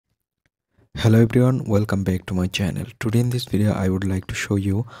Hello everyone, welcome back to my channel. Today in this video I would like to show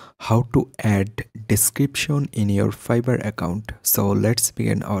you how to add description in your Fiverr account. So let's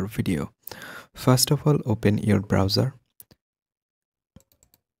begin our video. First of all, open your browser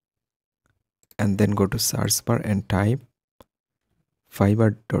and then go to search bar and type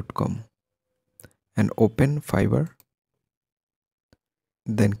fiverr.com and open Fiverr.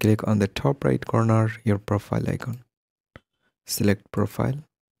 Then click on the top right corner your profile icon. Select profile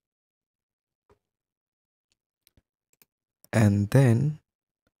and then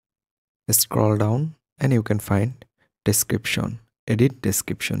scroll down and you can find description. Edit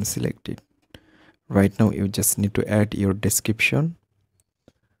description selected. Right now you just need to add your description.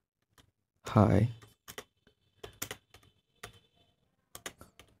 Hi,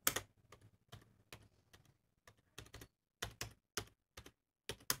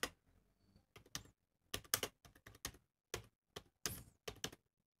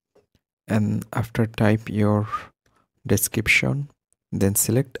 and after type your description, then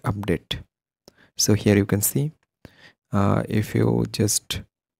select update. So here you can see if you just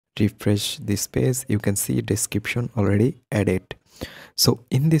refresh this page, you can see description already added. So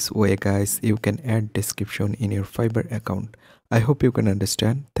in this way guys, you can add description in your Fiverr account. I hope you can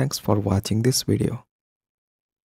understand. Thanks for watching this video.